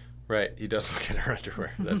underwear. Right, he does look at her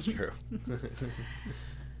underwear. That's true.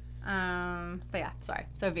 But yeah, sorry.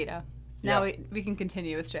 So Vito. Now we can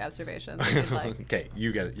continue with stray observations. If you'd like. Okay,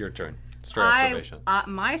 you get it. Your turn. Stray observation.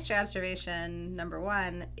 My stray observation number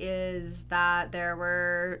 1 is that there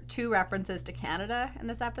were 2 references to Canada in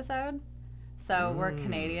this episode. So we're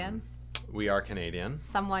Canadian. We are Canadian.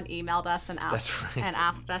 Someone emailed us and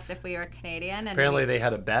asked us if we were Canadian. And apparently they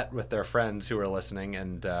had a bet with their friends who were listening,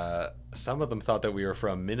 and some of them thought that we were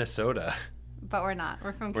from Minnesota. But we're not.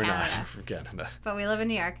 We're from We're Canada. not. We're from Canada. But we live in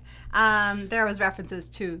New York. There was references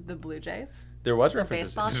to the Blue Jays. There was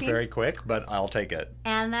references. It was team. very quick, but I'll take it.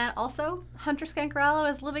 And then also, Hunter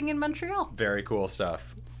Scancarello is living in Montreal. Very cool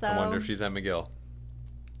stuff. So, I wonder if she's at McGill.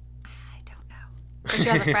 I don't know. She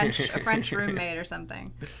has a French roommate or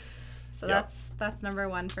something. So that's number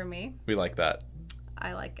 1 for me. We like that.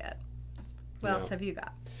 I like it. What else have you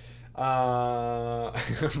got?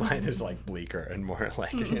 Mine is like bleaker and more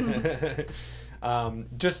like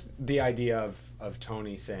just the idea of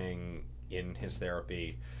Tony saying in his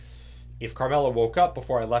therapy, if Carmela woke up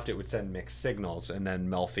before I left, it would send mixed signals. And then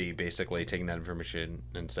Melfi basically taking that information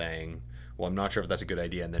and saying, well, I'm not sure if that's a good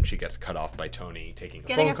idea. And then she gets cut off by Tony taking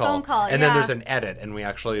a phone call. And then there's an edit and we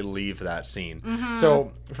actually leave that scene. Mm-hmm.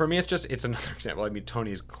 So for me, it's another example. I mean,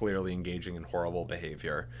 Tony's clearly engaging in horrible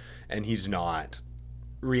behavior and he's not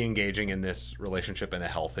re-engaging in this relationship in a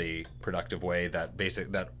healthy, productive way that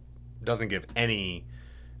doesn't give any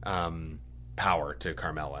power to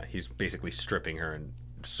Carmela. He's basically stripping her in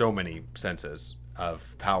so many senses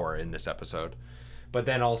of power in this episode. But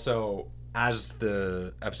then also, as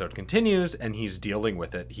the episode continues and he's dealing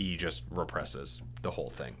with it, he just represses the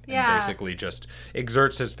whole thing. Yeah. And basically just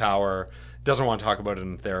exerts his power, doesn't want to talk about it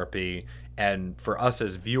in therapy. And for us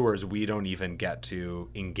as viewers, we don't even get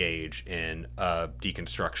to engage in a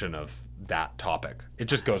deconstruction of that topic. It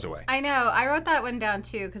just goes away. I know. I wrote that one down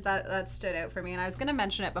too because that stood out for me. And I was going to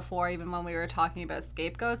mention it before, even when we were talking about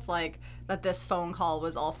scapegoats, like that this phone call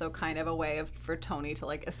was also kind of a way for Tony to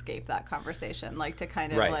like escape that conversation, like to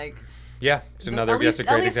kind of like... Yeah, it's another, that's a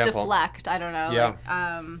great example. At least deflect, I don't know, yeah.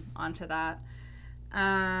 Onto that.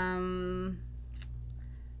 I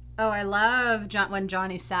love when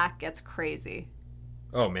Johnny Sack gets crazy.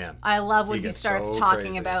 Oh, man. I love when he starts talking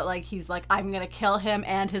crazy. About, like, he's like, I'm going to kill him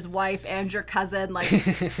and his wife and your cousin. Like,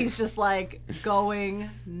 he's just, like, going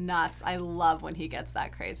nuts. I love when he gets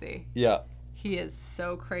that crazy. Yeah. He is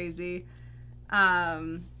so crazy.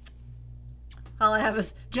 All I have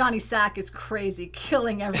is Johnny Sack is crazy,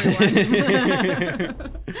 killing everyone.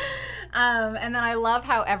 And then I love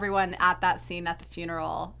how everyone at that scene at the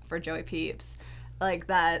funeral for Joey Peeps, like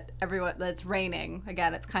that everyone, that's raining.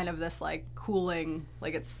 Again, it's kind of this like cooling,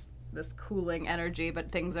 like it's this cooling energy,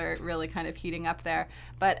 but things are really kind of heating up there.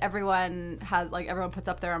 But everyone puts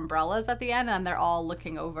up their umbrellas at the end and they're all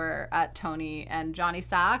looking over at Tony and Johnny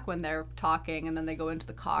Sack when they're talking, and then they go into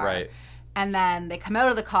the car. Right. And then they come out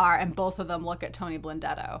of the car and both of them look at Tony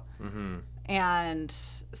Blindetto. Mm-hmm. And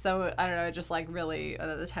so, I don't know, just like really,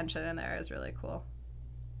 the tension in there is really cool.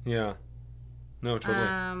 Yeah. No,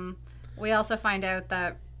 totally. We also find out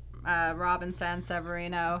that Robin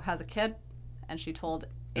Sanseverino has a kid, and she told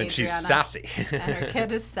Adriana. And she's sassy. And her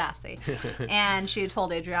kid is sassy. And she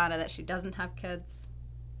told Adriana that she doesn't have kids.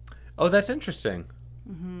 Oh, that's interesting.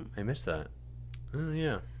 Mm-hmm. I missed that. Oh,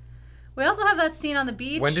 yeah. We also have that scene on the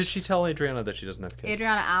beach. When did she tell Adriana that she doesn't have kids?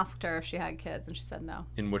 Adriana asked her if she had kids, and she said no.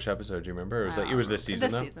 In which episode? Do you remember? It was this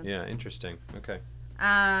season, This though? season. Yeah, interesting. Okay.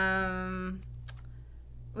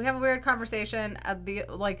 We have a weird conversation.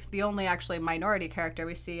 The only actually minority character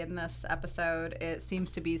we see in this episode, it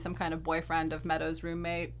seems to be some kind of boyfriend of Meadow's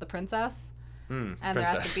roommate, the princess. And they're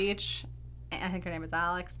at the beach. I think her name is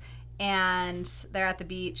Alex. And they're at the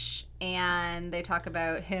beach, and they talk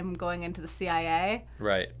about him going into the CIA.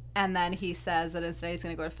 Right. And then he says that instead he's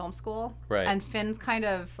going to go to film school. Right. And Finn's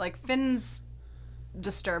Finn's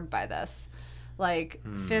disturbed by this. Like,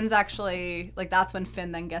 Finn's actually, like, that's when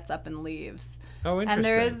Finn then gets up and leaves. Oh, interesting. And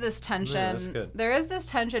there is this tension. Yeah, that's good. There is this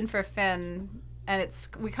tension for Finn, and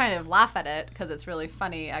we kind of laugh at it because it's really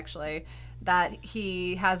funny, actually, that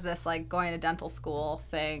he has this, like, going to dental school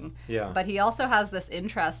thing. Yeah. But he also has this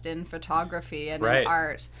interest in photography and in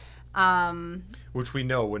art. Which we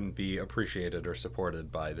know wouldn't be appreciated or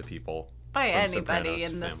supported by the people. By anybody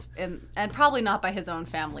in this, and probably not by his own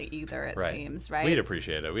family either. It seems, right? We'd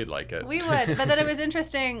appreciate it. We'd like it. We would, but then it was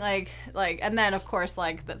interesting, like, and then of course,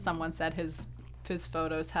 like that someone said his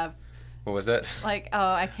photos have. What was it? Like,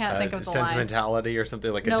 I can't think of the sentimentality line. Or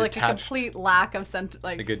something like no, a like detached, a complete lack of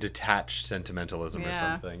like a detached sentimentalism or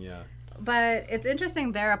something. Yeah. But it's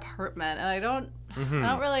interesting their apartment, and I don't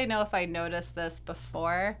really know if I noticed this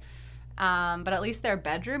before, but at least their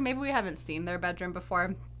bedroom. Maybe we haven't seen their bedroom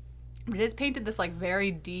before. It is painted this like very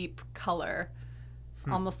deep color,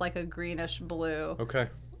 almost like a greenish blue. Okay.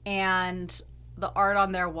 And the art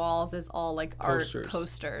on their walls is all like Posters. art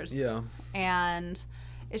posters. Yeah. And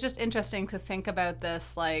it's just interesting to think about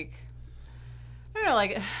this, like, I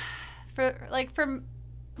don't know, for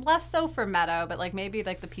less so for Meadow, but like maybe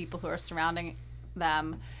like the people who are surrounding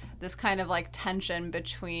them, this kind of like tension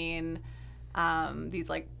between these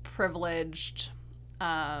like privileged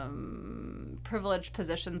privileged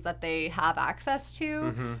positions that they have access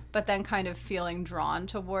to, but then kind of feeling drawn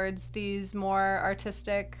towards these more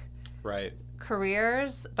artistic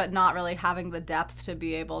careers, but not really having the depth to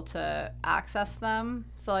be able to access them.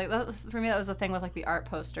 So like that was, for me, that was the thing with like the art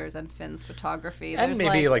posters and Finn's photography. And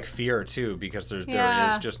maybe like fear too, because there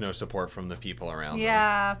is just no support from the people around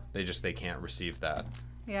them. They can't receive that.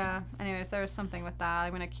 Yeah. Anyways, there was something with that.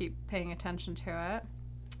 I'm gonna keep paying attention to it.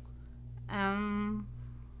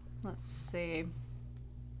 Let's see.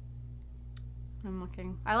 I'm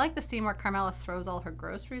looking. I like the scene where Carmela throws all her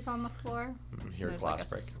groceries on the floor. There's like a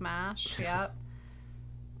smash. Yep.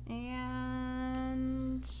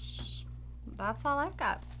 And that's all I've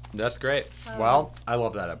got. That's great. Well, I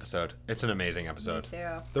love that episode. It's an amazing episode. Me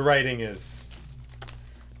too. The writing is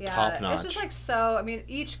top notch. It's just like so. I mean,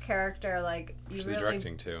 each character, like you really. The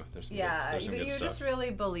directing too. There's some good you stuff. just really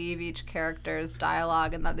believe each character's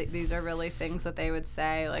dialogue, and that these are really things that they would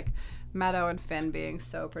say, like Meadow and Finn being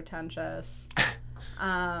so pretentious.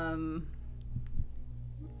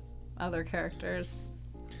 Other characters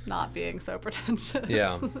not being so pretentious.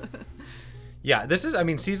 Yeah, this is, I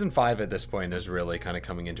mean, season 5 at this point is really kind of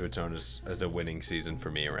coming into its own as a winning season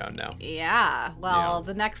for me around now. Yeah, well,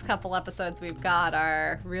 the next couple episodes we've got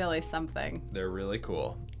are really something. They're really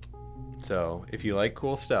cool. So, if you like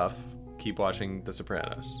cool stuff, keep watching The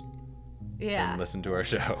Sopranos. Yeah. And listen to our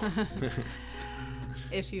show.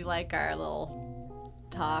 If you like our little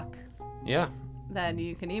talk. Yeah. Then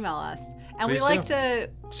you can email us. And Please we like to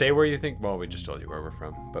say where you think. Well, we just told you where we're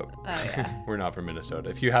from, but we're not from Minnesota.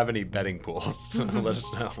 If you have any betting pools, let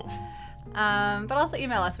us know. But also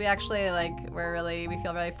email us. We actually we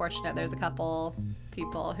feel really fortunate. There's a couple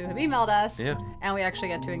people who have emailed us, and we actually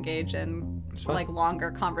get to engage in like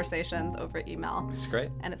longer conversations over email. It's great,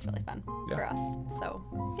 and it's really fun for us. So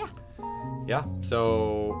yeah.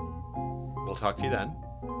 So we'll talk to you then.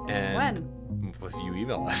 And when? If you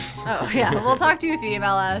email us. Oh, yeah. We'll talk to you if you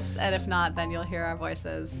email us. And if not, then you'll hear our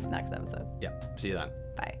voices next episode. Yeah. See you then.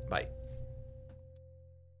 Bye. Bye.